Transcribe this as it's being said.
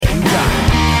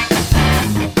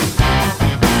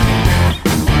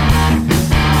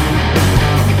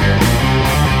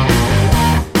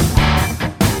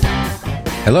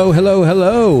Hello, hello,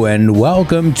 hello, and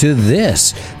welcome to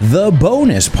this, the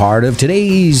bonus part of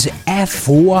today's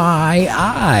FYI.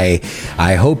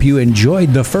 I hope you enjoyed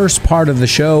the first part of the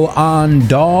show on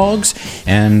dogs,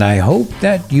 and I hope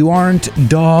that you aren't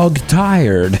dog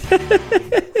tired.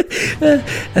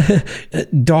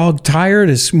 Dog tired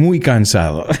es muy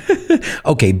cansado.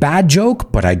 Okay, bad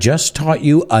joke, but I just taught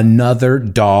you another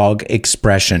dog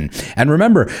expression. And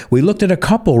remember, we looked at a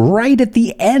couple right at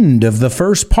the end of the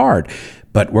first part.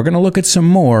 But we're going to look at some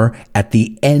more at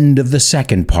the end of the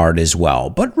second part as well.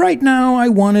 But right now, I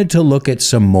wanted to look at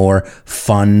some more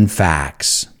fun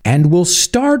facts. And we'll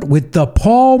start with the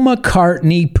Paul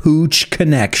McCartney Pooch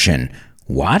connection.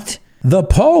 What? The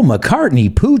Paul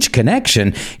McCartney Pooch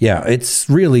connection? Yeah, it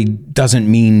really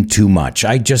doesn't mean too much.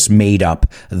 I just made up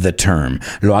the term.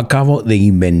 Lo acabo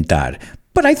de inventar.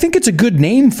 But I think it's a good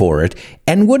name for it.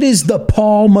 And what is the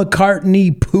Paul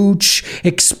McCartney Pooch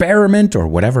experiment, or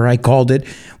whatever I called it?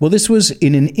 Well, this was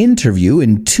in an interview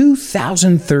in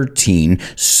 2013.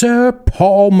 Sir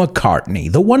Paul McCartney,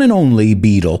 the one and only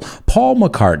Beatle, Paul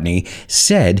McCartney,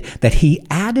 said that he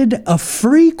added a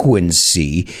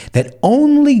frequency that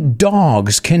only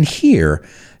dogs can hear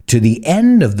to the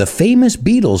end of the famous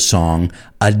Beatles song,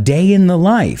 A Day in the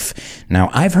Life. Now,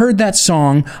 I've heard that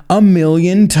song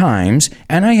 1,000,000 times,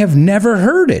 and I have never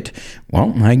heard it.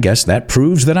 Well, I guess that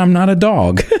proves that I'm not a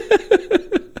dog.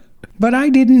 But I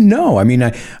didn't know. I mean,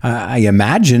 I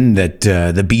imagine that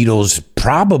the Beatles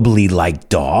probably liked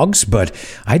dogs, but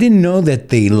I didn't know that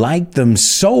they liked them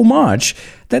so much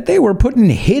that they were putting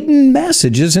hidden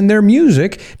messages in their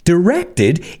music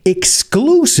directed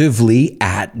exclusively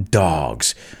at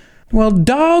dogs. Well,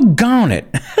 doggone it.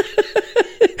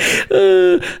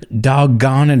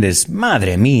 Doggone it is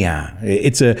madre mia.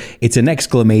 It's an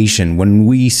exclamation. When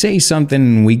we say something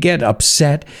and we get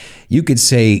upset, you could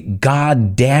say,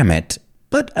 God damn it.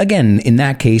 But again, in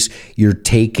that case, you're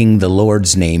taking the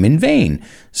Lord's name in vain.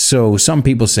 So some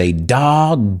people say,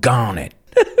 doggone it.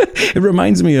 It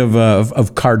reminds me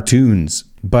of cartoons.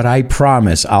 But I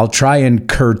promise I'll try and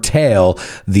curtail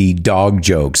the dog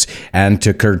jokes. And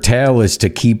to curtail is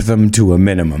to keep them to a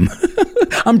minimum.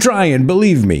 I'm trying,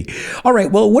 believe me. All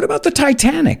right, well, what about the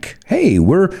Titanic? Hey,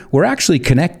 we're actually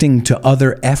connecting to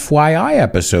other FYI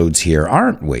episodes here,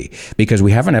 aren't we? Because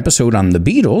we have an episode on the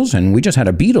Beatles, and we just had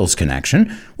a Beatles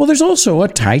connection. Well, there's also a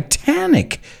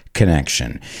Titanic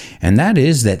connection. And that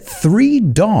is that 3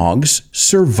 dogs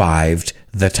survived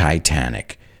the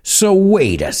Titanic. So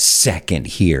wait a second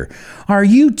here. Are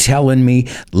you telling me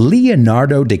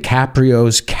Leonardo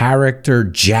DiCaprio's character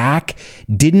Jack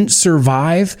didn't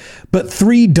survive, but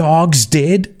 3 dogs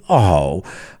did? Oh,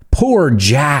 poor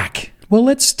Jack. Well,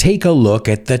 let's take a look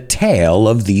at the tail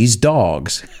of these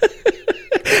dogs.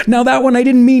 Now that one, I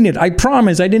didn't mean it. I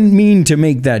promise I didn't mean to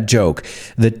make that joke.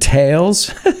 The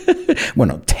tails,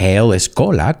 bueno, tail es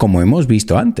cola, como hemos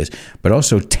visto antes, but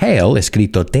also tail,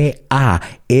 escrito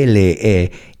T-A-L-E,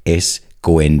 es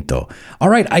cuento. All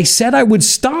right, I said I would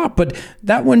stop, but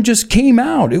that one just came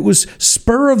out. It was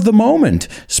spur of the moment.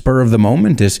 Spur of the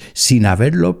moment is sin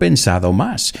haberlo pensado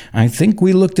más. I think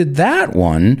we looked at that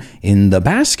one in the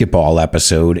basketball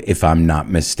episode, if I'm not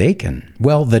mistaken.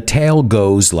 Well, the tale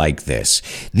goes like this.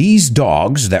 These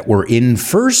dogs that were in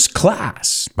first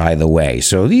class, by the way,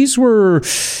 so these were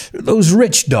those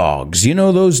rich dogs, you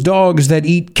know, those dogs that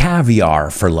eat caviar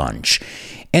for lunch.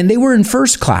 And they were in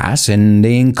first class, and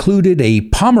they included a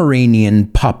Pomeranian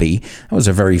puppy. That was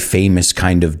a very famous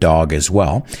kind of dog as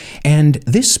well. And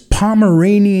this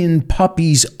Pomeranian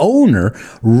puppy's owner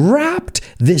wrapped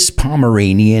this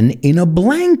Pomeranian in a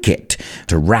blanket.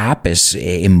 To wrap es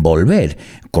envolver,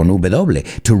 con W,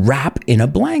 to wrap in a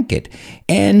blanket.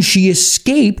 And she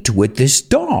escaped with this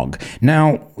dog.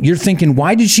 Now, you're thinking,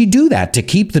 why did she do that? To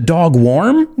keep the dog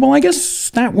warm? Well, I guess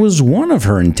that was one of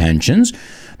her intentions.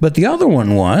 But the other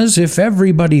one was, if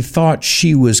everybody thought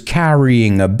she was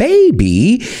carrying a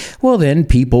baby, well, then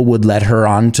people would let her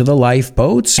onto the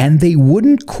lifeboats and they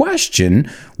wouldn't question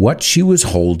what she was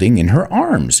holding in her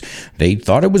arms. They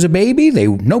thought it was a baby.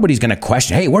 Nobody's going to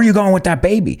question, hey, where are you going with that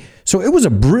baby? So it was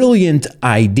a brilliant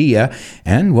idea.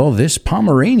 And, well, this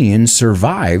Pomeranian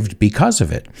survived because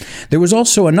of it. There was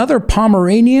also another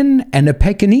Pomeranian and a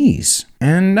Pekingese.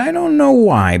 And I don't know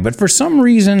why, but for some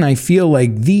reason I feel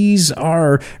like these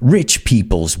are rich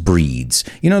people's breeds.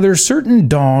 You know, there are certain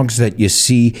dogs that you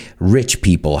see rich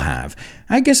people have.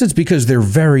 I guess it's because they're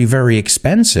very, very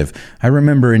expensive. I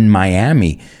remember in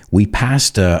Miami, we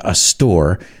passed a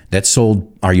store that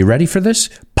sold, are you ready for this?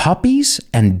 Puppies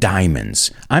and diamonds.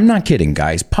 I'm not kidding,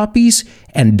 guys. Puppies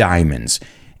and diamonds.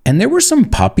 And there were some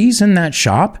puppies in that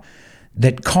shop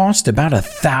that cost about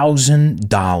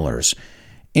 $1,000.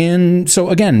 And so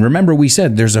again, remember we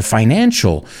said there's a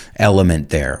financial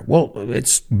element there. Well,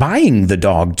 it's buying the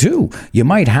dog too. You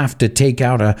might have to take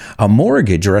out a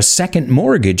mortgage or a second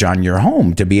mortgage on your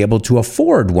home to be able to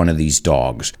afford one of these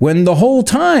dogs, when the whole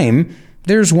time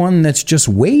there's one that's just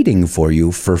waiting for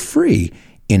you for free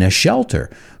in a shelter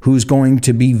who's going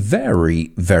to be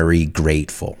very, very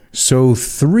grateful. So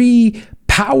 3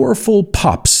 powerful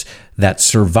pups that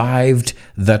survived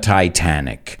the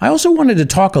Titanic. I also wanted to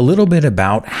talk a little bit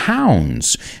about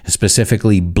hounds,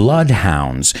 specifically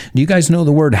bloodhounds. Do you guys know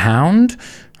the word hound?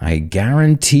 I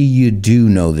guarantee you do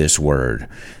know this word.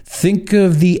 Think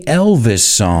of the Elvis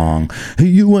song,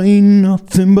 "You ain't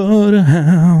nothing but a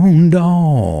hound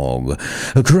dog,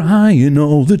 crying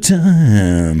all the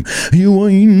time. You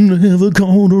ain't never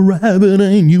caught a rabbit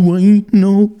and you ain't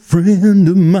no friend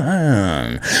of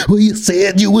mine. Well, you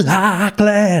said you was high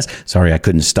class." Sorry, I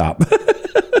couldn't stop.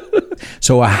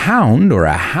 So a hound or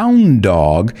a hound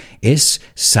dog is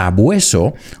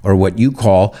sabueso, or what you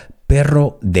call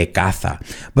perro de caza.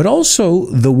 But also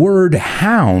the word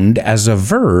hound as a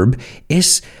verb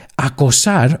is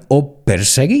acosar o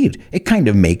perseguir. It kind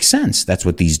of makes sense. That's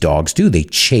what these dogs do. They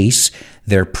chase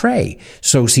their prey.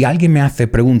 So si alguien me hace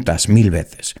preguntas 1000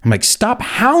 veces, I'm like, stop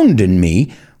hounding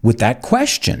me with that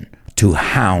question. To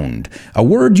hound, a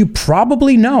word you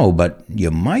probably know, but you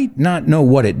might not know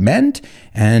what it meant,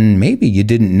 and maybe you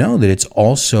didn't know that it's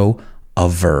also a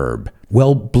verb.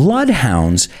 Well,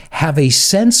 bloodhounds have a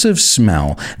sense of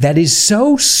smell that is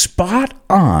so spot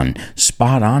on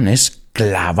is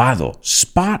clavado,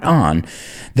 spot on,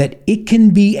 that it can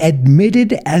be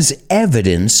admitted as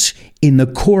evidence in the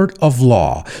court of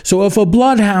law. So if a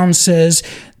bloodhound says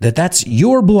that that's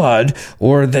your blood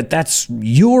or that that's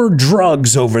your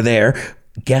drugs over there,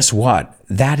 guess what?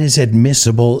 That is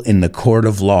admissible in the court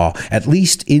of law, at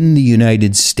least in the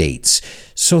United States.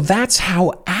 So that's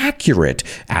how accurate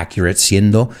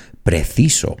siendo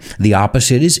preciso. The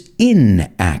opposite is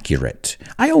inaccurate.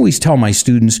 I always tell my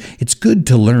students it's good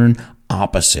to learn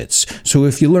opposites. So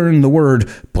if you learn the word,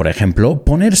 por ejemplo,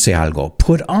 ponerse algo,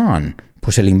 put on,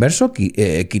 pues el inverso,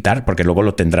 quitar, porque luego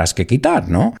lo tendrás que quitar,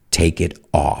 ¿no? Take it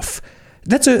off.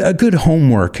 That's a good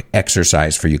homework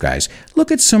exercise for you guys.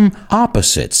 Look at some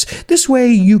opposites. This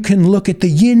way you can look at the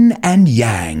yin and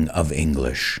yang of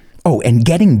English. Oh, and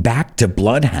getting back to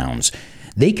bloodhounds,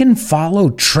 they can follow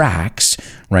tracks,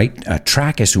 right? A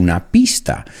track es una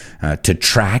pista. To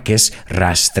track is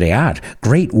rastrear.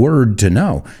 Great word to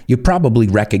know. You probably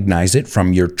recognize it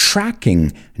from your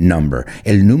tracking number,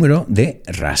 el número de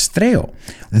rastreo.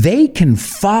 They can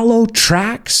follow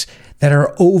tracks that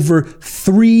are over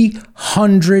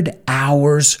 300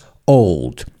 hours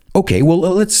old. Okay, well,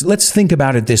 let's think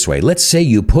about it this way. Let's say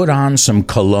you put on some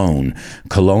cologne.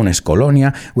 Cologne es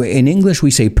colonia. In English, we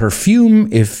say perfume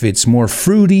if it's more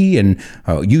fruity and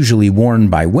usually worn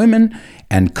by women,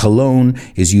 and cologne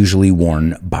is usually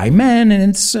worn by men,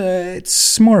 and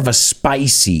it's more of a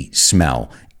spicy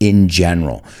smell in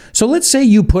general. So let's say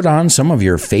you put on some of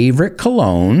your favorite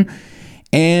cologne,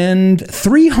 and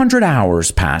 300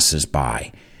 hours passes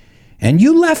by, and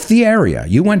you left the area.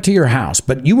 You went to your house,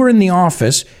 but you were in the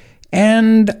office,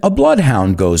 and a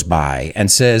bloodhound goes by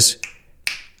and says,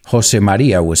 Jose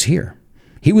Maria was here.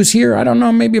 He was here, I don't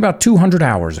know, maybe about 200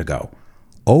 hours ago.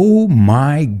 Oh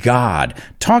my God,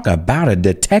 talk about a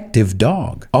detective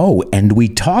dog. Oh, and we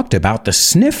talked about the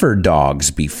sniffer dogs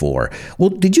before. Well,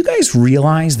 did you guys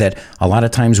realize that a lot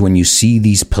of times when you see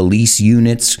these police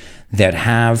units that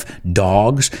have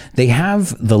dogs, they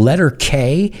have the letter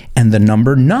K and the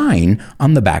number 9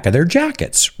 on the back of their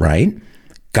jackets, right?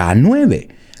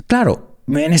 K9. Claro,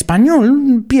 en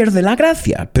español pierde la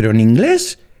gracia, pero en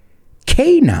inglés,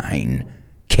 K9.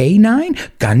 K9?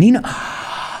 Canino.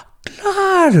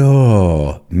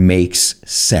 Claro, makes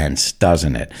sense,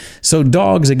 doesn't it? So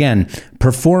dogs, again,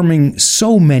 performing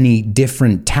so many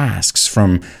different tasks,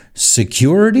 from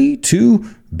security to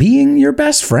being your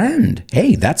best friend.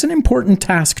 Hey, that's an important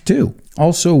task too.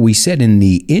 Also, we said in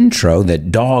the intro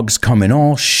that dogs come in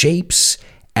all shapes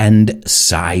and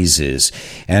sizes.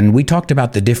 And we talked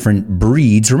about the different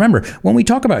breeds. Remember, when we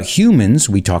talk about humans,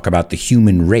 we talk about the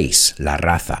human race, la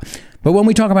raza. But when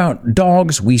we talk about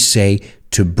dogs, we say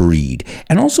to breed.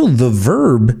 And also the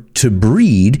verb to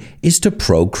breed is to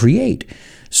procreate.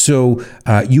 So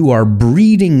you are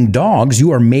breeding dogs,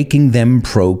 you are making them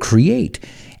procreate.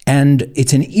 And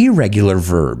it's an irregular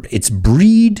verb. It's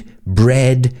breed,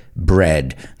 bred,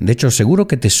 bred. De hecho, seguro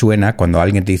que te suena cuando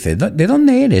alguien te dice, ¿de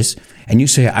dónde eres? And you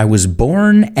say, I was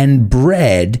born and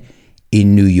bred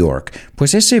in New York.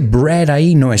 Pues ese bread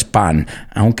ahí no es pan.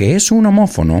 Aunque es un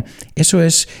homófono, eso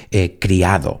es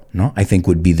criado, ¿no? I think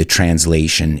would be the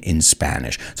translation in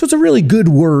Spanish. So it's a really good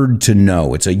word to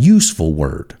know. It's a useful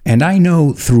word. And I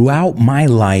know throughout my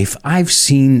life, I've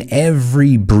seen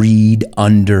every breed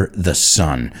under the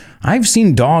sun. I've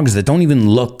seen dogs that don't even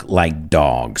look like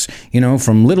dogs, you know,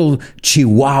 from little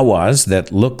chihuahuas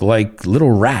that look like little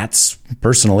rats,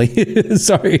 personally.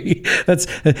 Sorry.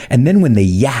 And then when they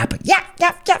yap,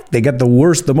 they got the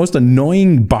worst, the most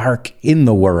annoying bark in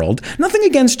the world. Nothing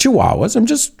against chihuahuas. I'm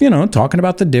just, you know, talking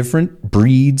about the different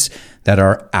breeds that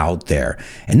are out there.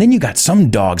 And then you got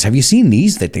some dogs. Have you seen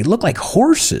these? That they look like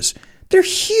horses. They're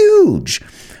huge.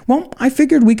 Well, I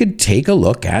figured we could take a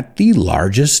look at the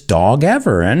largest dog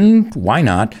ever, and why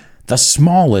not the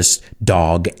smallest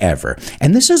dog ever.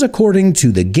 And this is according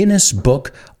to the Guinness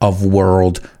Book of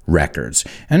World Records.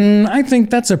 And I think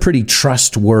that's a pretty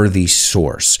trustworthy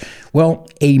source. Well,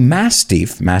 a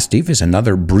Mastiff is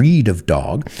another breed of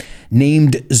dog,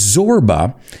 named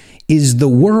Zorba, is the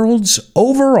world's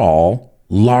overall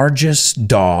largest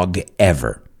dog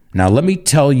ever. Now, let me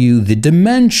tell you the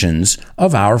dimensions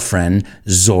of our friend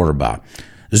Zorba.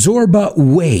 Zorba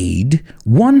weighed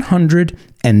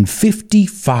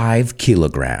 155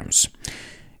 kilograms.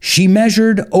 She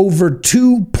measured over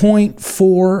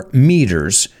 2.4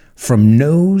 meters from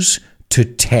nose to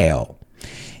tail.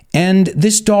 And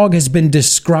this dog has been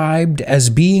described as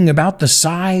being about the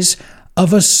size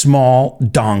of a small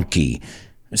donkey.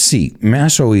 Sí, me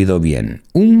has oído bien.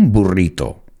 Un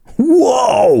burrito.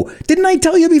 Whoa! Didn't I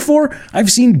tell you before? I've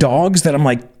seen dogs that I'm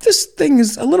like, this thing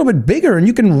is a little bit bigger and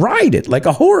you can ride it like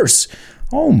a horse.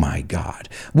 Oh my God.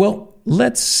 Well,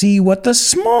 let's see what the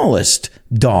smallest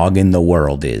dog in the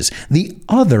world is. The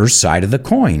other side of the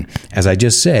coin. As I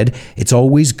just said, it's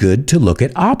always good to look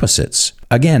at opposites.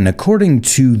 Again, according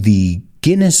to the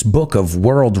Guinness Book of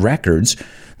World Records,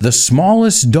 the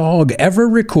smallest dog ever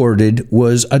recorded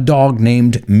was a dog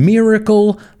named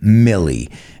Miracle Millie.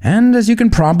 And as you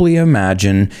can probably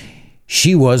imagine,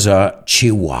 she was a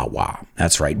Chihuahua.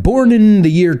 That's right. Born in the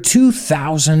year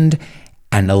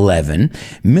 2011,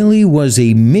 Millie was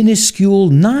a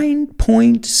minuscule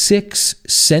 9.6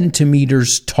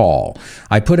 centimeters tall.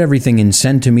 I put everything in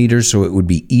centimeters so it would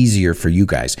be easier for you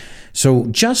guys. So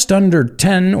just under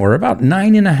 10 or about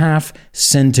 9.5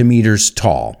 centimeters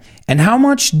tall. And how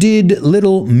much did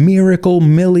little Miracle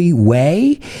Millie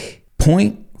weigh?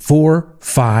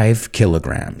 0.45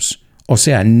 kilograms. O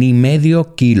sea, ni medio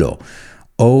kilo.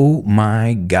 Oh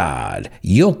my God.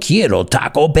 Yo quiero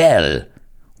Taco Bell.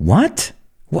 What?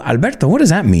 Well, Alberto, what does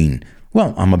that mean?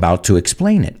 Well, I'm about to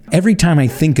explain it. Every time I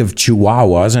think of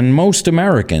Chihuahuas, and most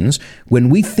Americans, when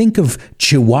we think of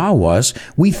Chihuahuas,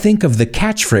 we think of the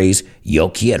catchphrase, Yo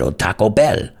quiero Taco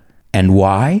Bell. And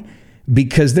why?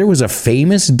 Because there was a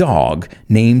famous dog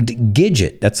named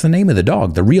Gidget. That's the name of the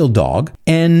dog, the real dog.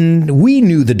 And we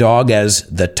knew the dog as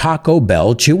the Taco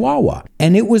Bell Chihuahua.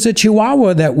 And it was a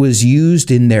Chihuahua that was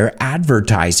used in their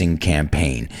advertising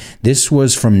campaign. This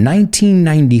was from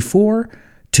 1994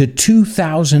 to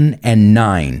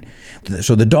 2009.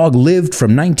 So the dog lived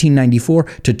from 1994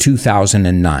 to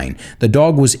 2009. The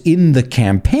dog was in the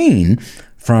campaign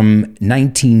from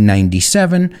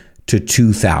 1997 to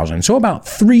 2000. So about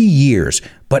 3 years.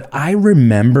 But I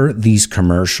remember these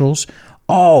commercials.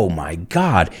 Oh my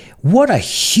God, what a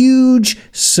huge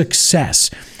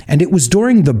success. And it was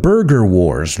during the Burger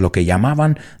Wars, lo que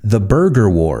llamaban the Burger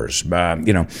Wars,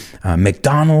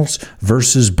 McDonald's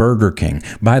versus Burger King.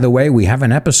 By the way, we have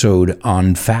an episode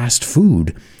on fast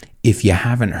food if you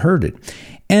haven't heard it.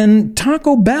 And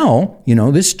Taco Bell,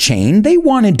 this chain, they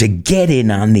wanted to get in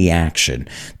on the action.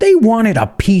 They wanted a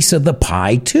piece of the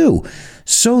pie too.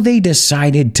 So they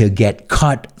decided to get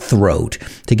cutthroat.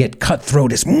 To get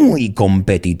cutthroat is muy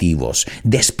competitivos,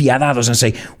 despiadados, and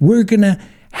say, we're going to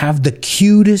have the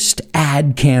cutest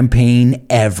ad campaign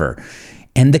ever.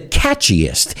 And the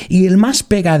catchiest, y el más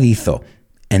pegadizo.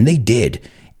 And they did.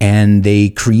 And they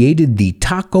created the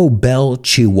Taco Bell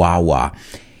Chihuahua.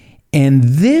 And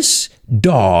this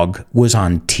dog was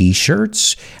on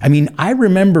t-shirts. I mean, I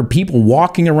remember people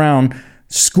walking around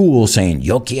school saying,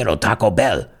 Yo quiero Taco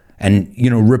Bell. And,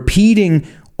 repeating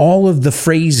all of the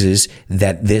phrases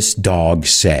that this dog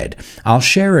said. I'll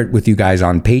share it with you guys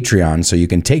on Patreon so you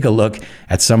can take a look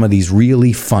at some of these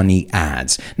really funny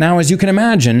ads. Now, as you can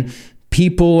imagine,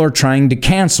 people are trying to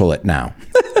cancel it now.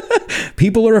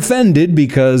 People are offended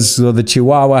because the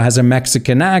Chihuahua has a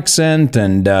Mexican accent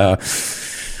and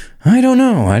I don't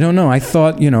know. I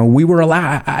thought, we were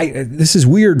allowed. This is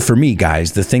weird for me,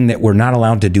 guys, the thing that we're not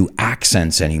allowed to do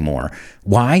accents anymore.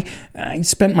 Why? I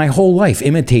spent my whole life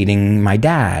imitating my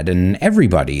dad and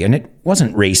everybody, and it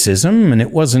wasn't racism, and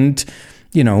it wasn't,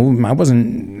 I'm not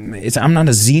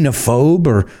a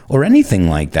xenophobe or anything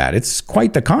like that. It's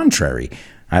quite the contrary.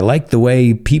 I like the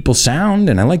way people sound,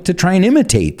 and I like to try and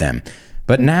imitate them.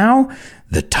 But now,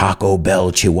 the Taco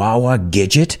Bell Chihuahua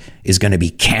Gidget is going to be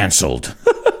canceled.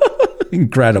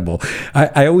 Incredible.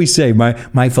 I always say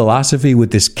my philosophy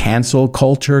with this cancel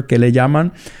culture, que le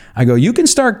llaman, I go, you can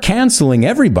start canceling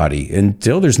everybody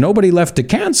until there's nobody left to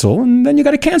cancel, and then you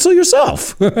got to cancel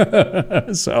yourself.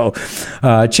 So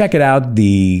check it out,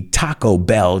 the Taco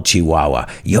Bell Chihuahua.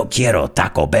 Yo quiero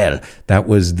Taco Bell. That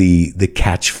was the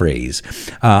catchphrase.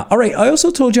 All right, I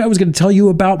also told you I was going to tell you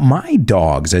about my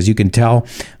dogs. As you can tell,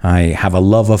 I have a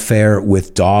love affair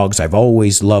with dogs. I've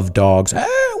always loved dogs.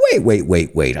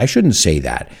 Wait. I shouldn't say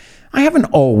that. I haven't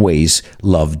always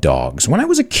loved dogs. When I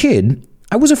was a kid,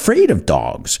 I was afraid of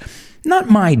dogs. Not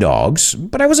my dogs,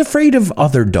 but I was afraid of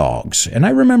other dogs. And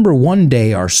I remember one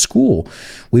day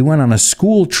we went on a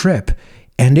school trip,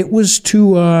 and it was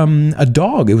to a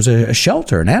dog. It was a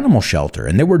shelter, an animal shelter,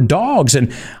 and there were dogs,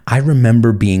 and I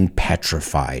remember being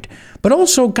petrified. But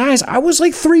also, guys, I was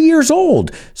like 3 years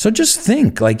old. So just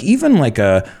think, even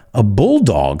a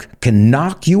bulldog can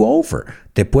knock you over.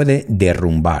 Te puede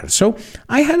derrumbar. So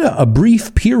I had a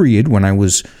brief period when I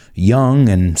was young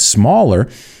and smaller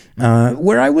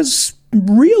where I was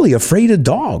really afraid of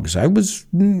dogs. I was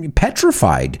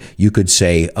petrified, you could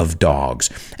say, of dogs.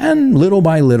 And little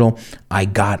by little, I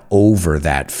got over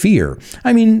that fear.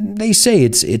 I mean, they say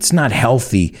it's not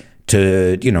healthy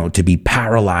to be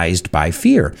paralyzed by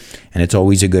fear. And it's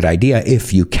always a good idea,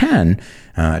 if you can,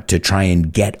 to try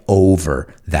and get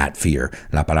over that fear.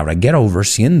 La palabra get over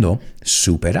siendo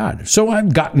superar. So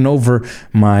I've gotten over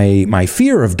my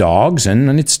fear of dogs,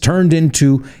 and it's turned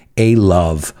into a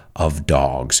love of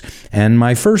dogs. And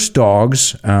my first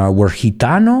dogs were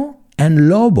Gitano and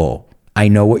Lobo. I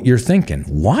know what you're thinking.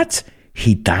 What?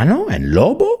 Gitano and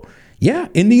Lobo? Yeah,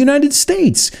 in the United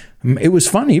States. It was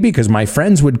funny because my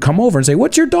friends would come over and say,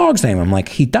 what's your dog's name? I'm like,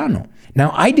 Gitano.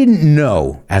 Now, I didn't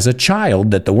know as a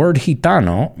child that the word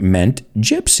Gitano meant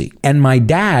gypsy. And my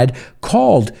dad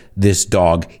called this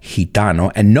dog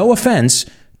Gitano, and no offense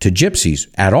to gypsies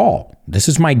at all. This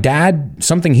is my dad,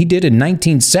 something he did in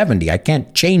 1970. I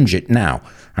can't change it now.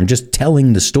 I'm just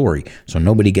telling the story so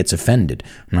nobody gets offended.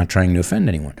 I'm not trying to offend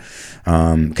anyone.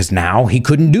 Because now he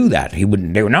couldn't do that. He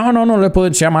wouldn't do, no, le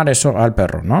puedes llamar eso al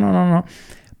perro. No.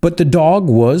 But the dog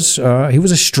was, he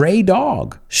was a stray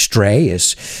dog. Stray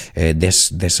is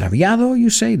desaviado, you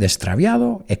say,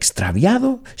 destraviado,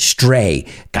 extraviado, stray,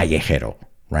 callejero,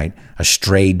 right? A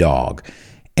stray dog.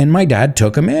 And my dad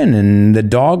took him in, and the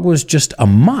dog was just a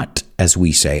mutt, as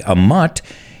we say. A mutt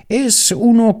es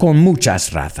uno con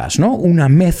muchas razas, no? Una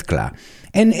mezcla.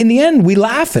 And in the end, we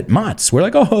laugh at mutts. We're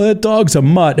like, oh, that dog's a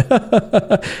mutt.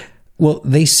 Well,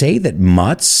 they say that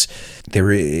mutts,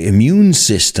 their immune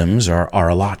systems are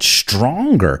a lot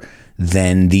stronger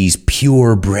than these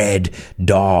purebred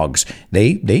dogs.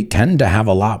 They tend to have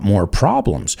a lot more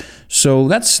problems. So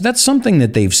that's something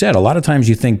that they've said. A lot of times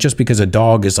you think just because a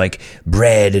dog is like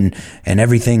bred and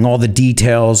everything, all the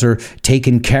details are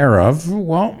taken care of,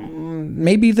 well,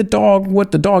 maybe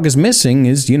what the dog is missing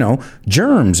is,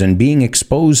 germs and being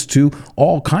exposed to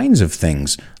all kinds of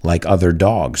things like other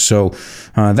dogs. So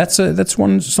that's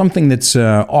something that's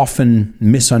often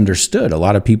misunderstood. A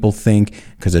lot of people think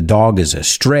because a dog is a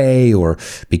stray or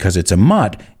because it's a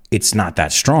mutt, it's not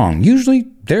that strong. Usually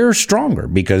they're stronger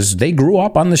because they grew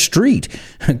up on the street.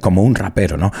 Como un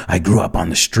rapero, ¿no? I grew up on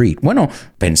the street. Bueno,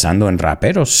 pensando en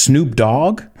raperos, Snoop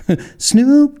Dogg.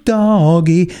 Snoop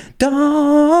Doggy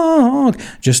Dog.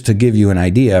 Just to give you an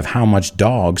idea of how much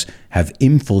dogs have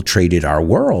infiltrated our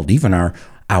world, even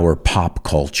our pop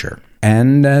culture.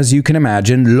 And as you can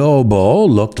imagine, Lobo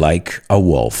looked like a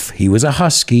wolf. He was a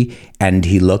husky, and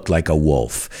he looked like a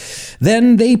wolf.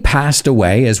 Then they passed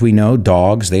away. As we know,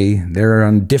 dogs, they're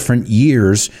on different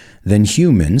years than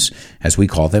humans, as we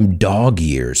call them dog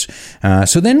years.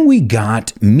 So then we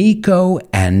got Miko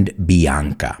and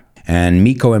Bianca. And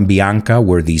Miko and Bianca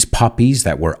were these puppies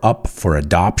that were up for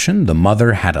adoption. The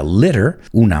mother had a litter,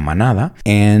 una manada,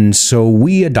 and so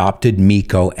we adopted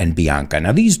Miko and Bianca.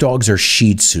 Now, these dogs are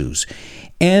Shih Tzus,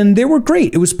 and they were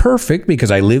great. It was perfect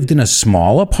because I lived in a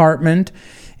small apartment,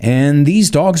 and these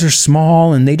dogs are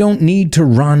small, and they don't need to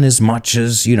run as much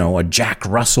as, a Jack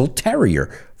Russell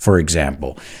Terrier, for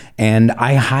example. And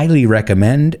I highly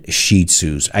recommend Shih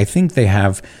Tzus. I think they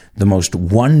have the most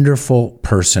wonderful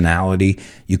personality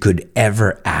you could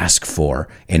ever ask for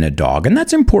in a dog. And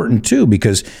that's important too,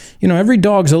 because, every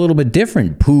dog's a little bit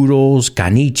different. Poodles,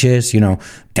 caniches,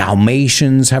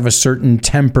 Dalmatians have a certain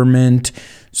temperament.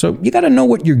 So you got to know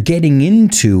what you're getting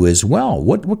into as well.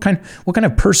 What kind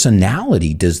of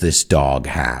personality does this dog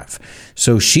have?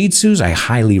 So Shih Tzus, I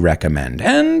highly recommend.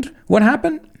 And what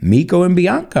happened? Miko and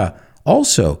Bianca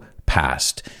also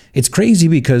passed. It's crazy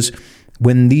because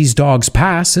when these dogs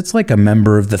pass, it's like a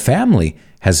member of the family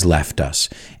has left us.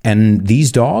 And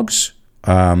these dogs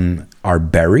are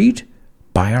buried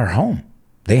by our home.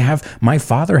 My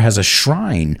father has a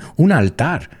shrine, un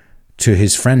altar, to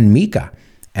his friend Mika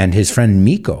and his friend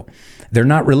Miko. They're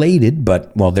not related,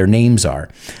 but, their names are.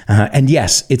 And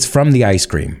yes, it's from the ice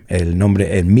cream. El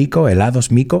Miko, helados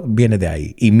Miko, viene de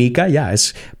ahí. Y Mika ya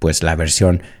es, pues, la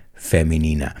versión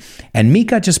femenina. And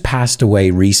Mika just passed away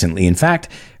recently. In fact,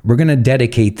 we're going to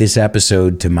dedicate this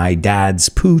episode to my dad's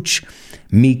pooch,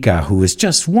 Mika, who is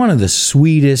just one of the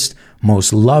sweetest,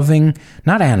 most loving,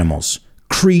 not animals,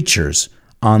 creatures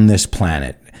on this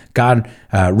planet. God,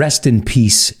 rest in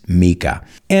peace, Mika.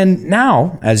 And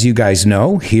now, as you guys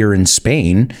know, here in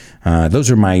Spain, those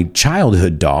are my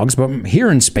childhood dogs, but here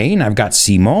in Spain, I've got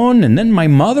Simon, and then my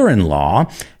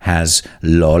mother-in-law has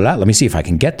Lola. Let me see if I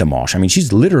can get them all. I mean,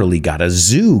 she's literally got a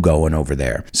zoo going over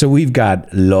there. So we've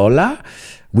got Lola.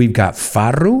 We've got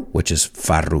Farru, which is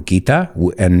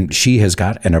Farruquita, and she has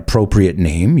got an appropriate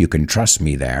name. You can trust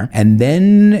me there. And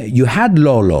then you had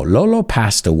Lolo. Lolo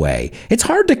passed away. It's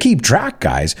hard to keep track,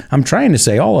 guys. I'm trying to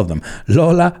say all of them.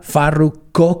 Lola, Farru,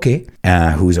 Coque,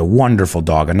 who's a wonderful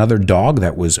dog, another dog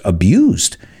that was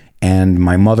abused. And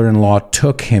my mother-in-law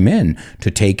took him in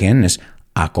to take in as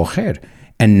acoger.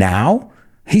 And now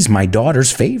he's my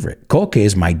daughter's favorite. Coque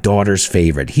is my daughter's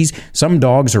favorite. Some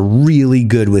dogs are really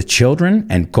good with children,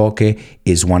 and Coque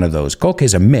is one of those. Coque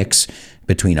is a mix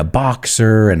between a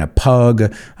boxer and a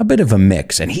pug, a bit of a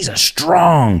mix, and he's a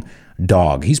strong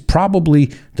dog. He's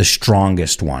probably the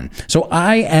strongest one. So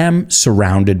I am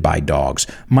surrounded by dogs.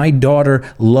 My daughter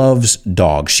loves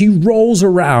dogs. She rolls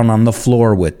around on the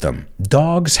floor with them.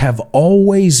 Dogs have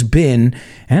always been,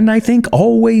 and I think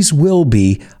always will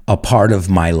be, a part of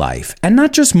my life. And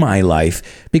not just my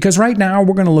life, because right now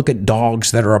we're going to look at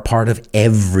dogs that are a part of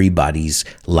everybody's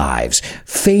lives.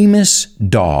 Famous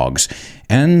dogs.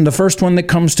 And the first one that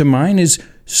comes to mind is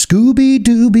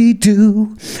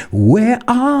Scooby-Dooby-Doo, where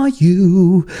are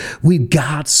you? We've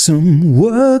got some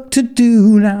work to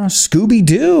do now.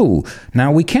 Scooby-Doo.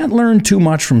 Now, we can't learn too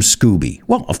much from Scooby.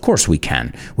 Well, of course we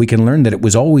can. We can learn that it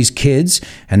was always kids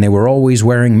and they were always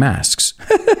wearing masks.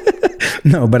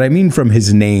 No, but I mean from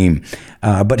his name.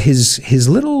 But his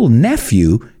little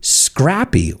nephew,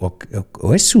 Scrappy,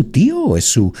 o es su tío o es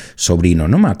su sobrino,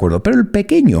 no me acuerdo, pero el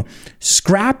pequeño,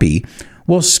 Scrappy,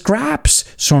 well, scraps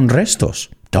son restos.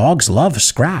 Dogs love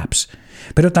scraps.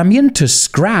 Pero también to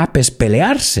scrap es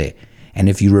pelearse. And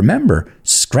if you remember,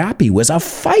 Scrappy was a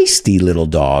feisty little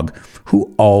dog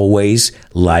who always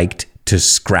liked to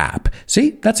scrap.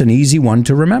 See, that's an easy one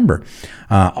to remember.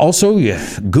 Also,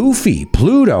 Goofy,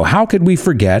 Pluto. How could we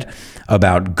forget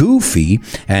about Goofy?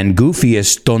 And Goofy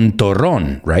is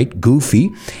tontorrón, right?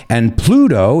 Goofy. And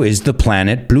Pluto is the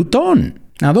planet Plutón.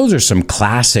 Now, those are some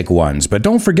classic ones, but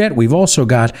don't forget, we've also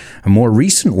got a more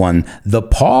recent one, the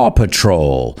Paw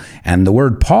Patrol. And the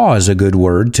word paw is a good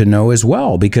word to know as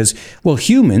well, because, well,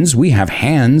 humans, we have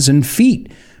hands and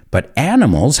feet, but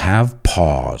animals have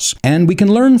paws. And we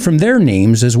can learn from their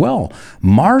names as well.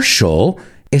 Marshall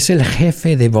es el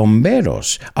jefe de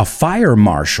bomberos, a fire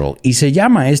marshal, y se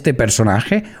llama este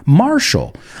personaje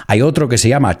Marshall. Hay otro que se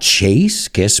llama Chase,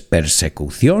 que es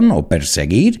persecución o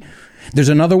perseguir. There's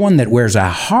another one that wears a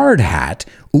hard hat,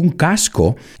 un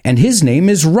casco, and his name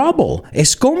is Rubble,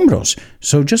 escombros.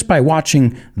 So just by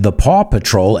watching the Paw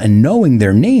Patrol and knowing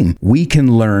their name, we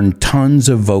can learn tons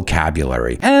of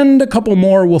vocabulary. And a couple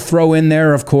more we'll throw in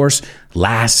there, of course.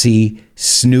 Lassie,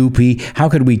 Snoopy. How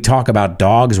could we talk about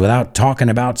dogs without talking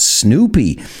about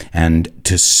Snoopy? And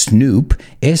to snoop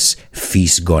es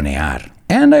fisgonear.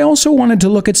 And I also wanted to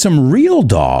look at some real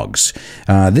dogs.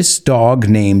 This dog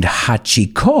named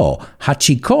Hachiko.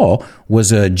 Hachiko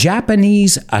was a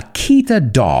Japanese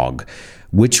Akita dog,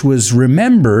 which was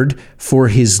remembered for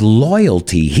his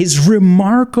loyalty, his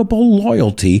remarkable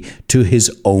loyalty to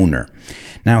his owner.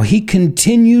 Now, he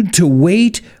continued to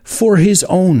wait for his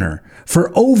owner for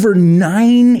over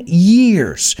 9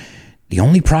 years. The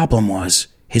only problem was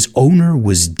his owner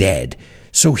was dead.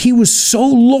 So he was so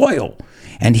loyal,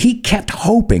 and he kept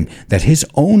hoping that his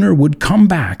owner would come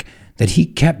back, that he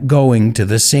kept going to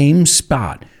the same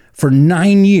spot for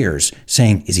 9 years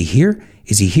saying, is he here?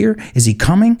 Is he here? Is he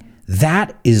coming?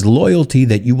 That is loyalty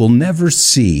that you will never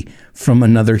see from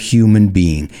another human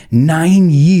being.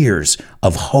 9 years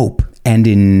of hope. And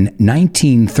in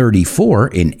 1934,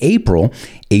 in April,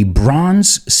 a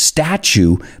bronze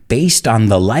statue based on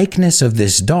the likeness of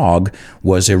this dog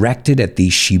was erected at the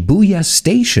Shibuya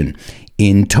Station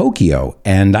in Tokyo.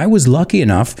 And I was lucky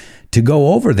enough to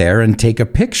go over there and take a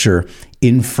picture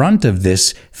in front of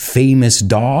this famous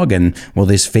dog and, well,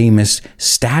 this famous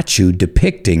statue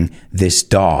depicting this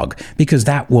dog, because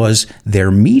that was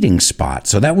their meeting spot.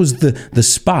 So that was the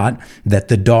spot that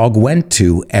the dog went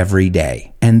to every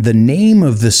day. And the name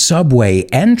of the subway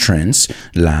entrance,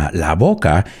 La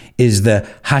Boca, is the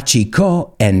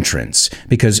Hachiko entrance,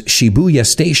 because Shibuya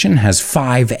Station has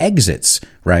 5 exits,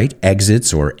 right?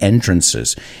 Exits or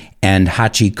entrances. And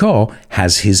Hachiko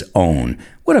has his own.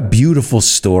 What a beautiful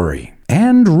story.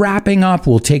 And wrapping up,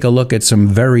 we'll take a look at some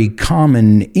very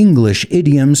common English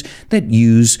idioms that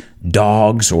use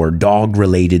dogs or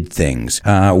dog-related things.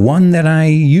 One that I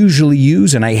usually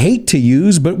use, and I hate to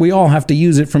use, but we all have to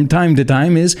use it from time to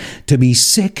time, is to be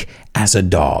sick as a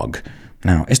dog.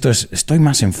 Now, estoy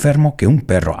más enfermo que un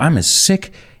perro. I'm as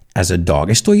sick as a dog.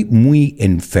 Estoy muy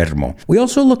enfermo. We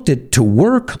also looked at to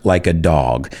work like a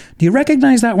dog. Do you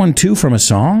recognize that one too from a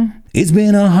song? It's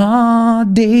been a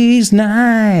hard day's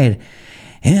night,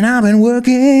 and I've been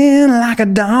working like a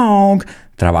dog,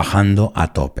 trabajando a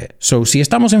tope. So, si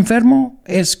estamos enfermo,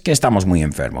 es que estamos muy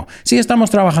enfermo. Si estamos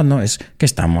trabajando, es que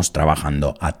estamos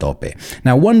trabajando a tope.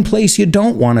 Now, one place you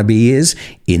don't want to be is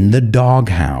in the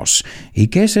doghouse. ¿Y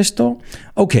qué es esto?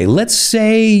 Okay, let's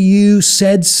say you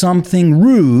said something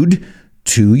rude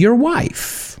to your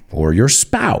wife or your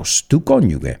spouse, tu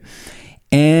cónyuge.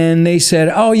 And they said,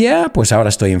 oh yeah, pues ahora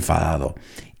estoy enfadado.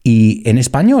 Y en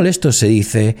español esto se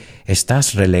dice,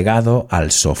 estás relegado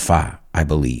al sofá, I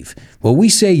believe. Well, we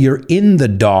say you're in the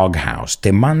doghouse.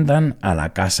 Te mandan a la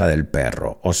casa del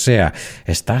perro. O sea,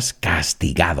 estás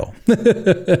castigado.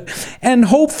 And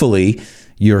hopefully,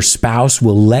 your spouse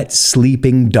will let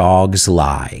sleeping dogs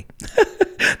lie.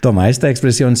 Toma, esta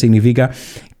expresión significa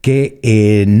que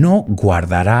no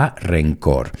guardará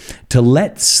rencor. To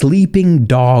let sleeping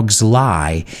dogs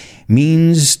lie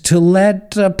means to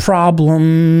let a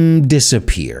problem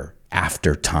disappear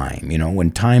after time. You know, when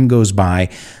time goes by,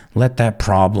 let that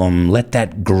problem, let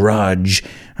that grudge,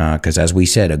 because as we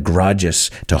said, a grudge is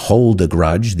to hold a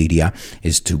grudge, diría,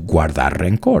 is to guardar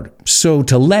rencor. So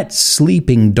to let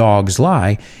sleeping dogs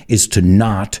lie is to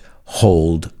not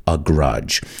hold a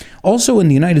grudge. Also in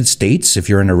the United States, if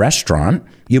you're in a restaurant,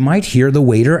 you might hear the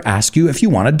waiter ask you if you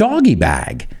want a doggy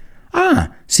bag. Ah,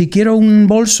 si quiero un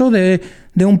bolso de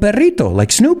un perrito,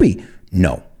 like Snoopy.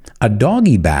 No. A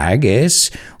doggy bag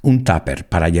es un tupper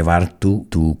para llevar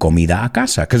tu comida a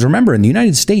casa. Because remember, in the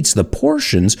United States, the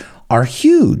portions are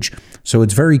huge. So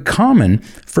it's very common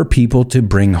for people to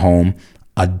bring home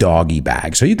a doggy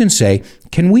bag. So you can say,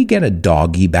 can we get a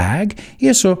doggy bag? Y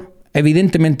eso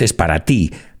evidentemente es para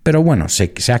ti. Pero bueno, se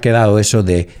ha quedado eso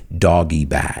de doggy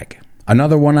bag.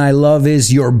 Another one I love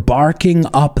is you're barking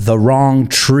up the wrong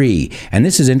tree. And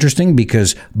this is interesting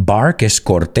because bark es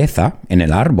corteza en el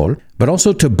árbol, but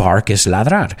also to bark es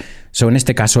ladrar. So en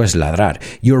este caso es ladrar.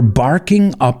 You're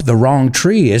barking up the wrong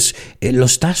tree es lo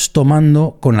estás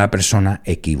tomando con la persona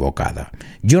equivocada.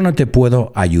 Yo no te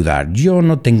puedo ayudar. Yo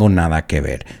no tengo nada que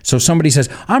ver. So somebody says,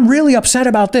 I'm really upset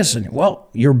about this. And, well,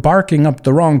 you're barking up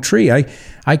the wrong tree.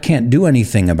 I can't do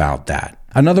anything about that.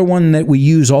 Another one that we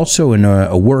use also in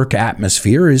a work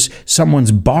atmosphere is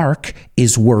someone's bark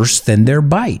is worse than their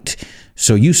bite.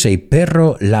 So you say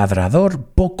perro ladrador,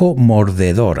 poco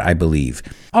mordedor, I believe.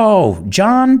 Oh,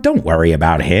 John, don't worry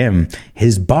about him.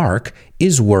 His bark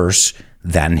is worse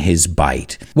than his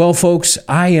bite. Well, folks,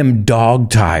 I am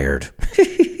dog tired.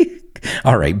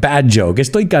 All right, bad joke.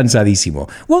 Estoy cansadísimo.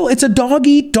 Well, it's a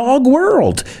dog-eat-dog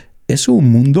world. Es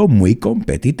un mundo muy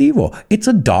competitivo. It's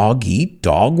a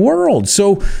dog-eat-dog world.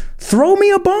 So throw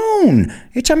me a bone.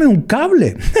 Échame un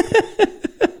cable.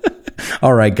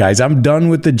 All right, guys, I'm done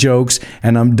with the jokes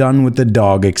and I'm done with the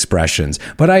dog expressions.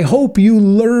 But I hope you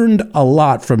learned a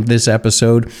lot from this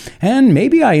episode and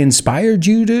maybe I inspired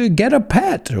you to get a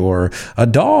pet or a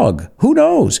dog. Who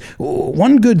knows?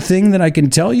 One good thing that I can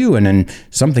tell you and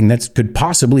something that could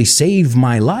possibly save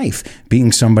my life,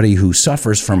 being somebody who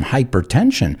suffers from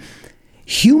hypertension,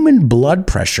 human blood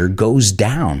pressure goes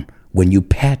down when you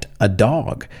pet a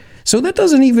dog. So that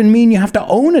doesn't even mean you have to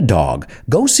own a dog.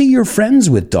 Go see your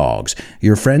friends with dogs,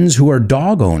 your friends who are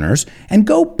dog owners, and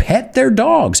go pet their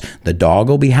dogs. The dog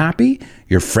will be happy,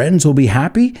 your friends will be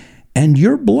happy, and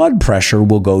your blood pressure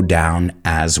will go down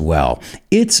as well.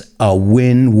 It's a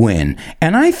win-win.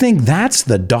 And I think that's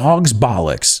the dog's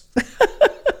bollocks.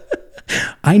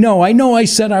 I know I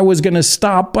said I was going to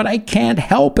stop, but I can't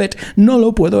help it. No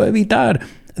lo puedo evitar.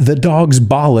 The dog's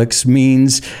bollocks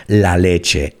means la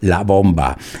leche, la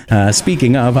bomba.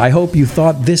 Speaking of, I hope you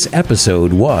thought this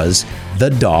episode was the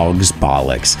dog's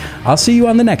bollocks. I'll see you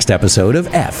on the next episode of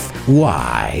FYI.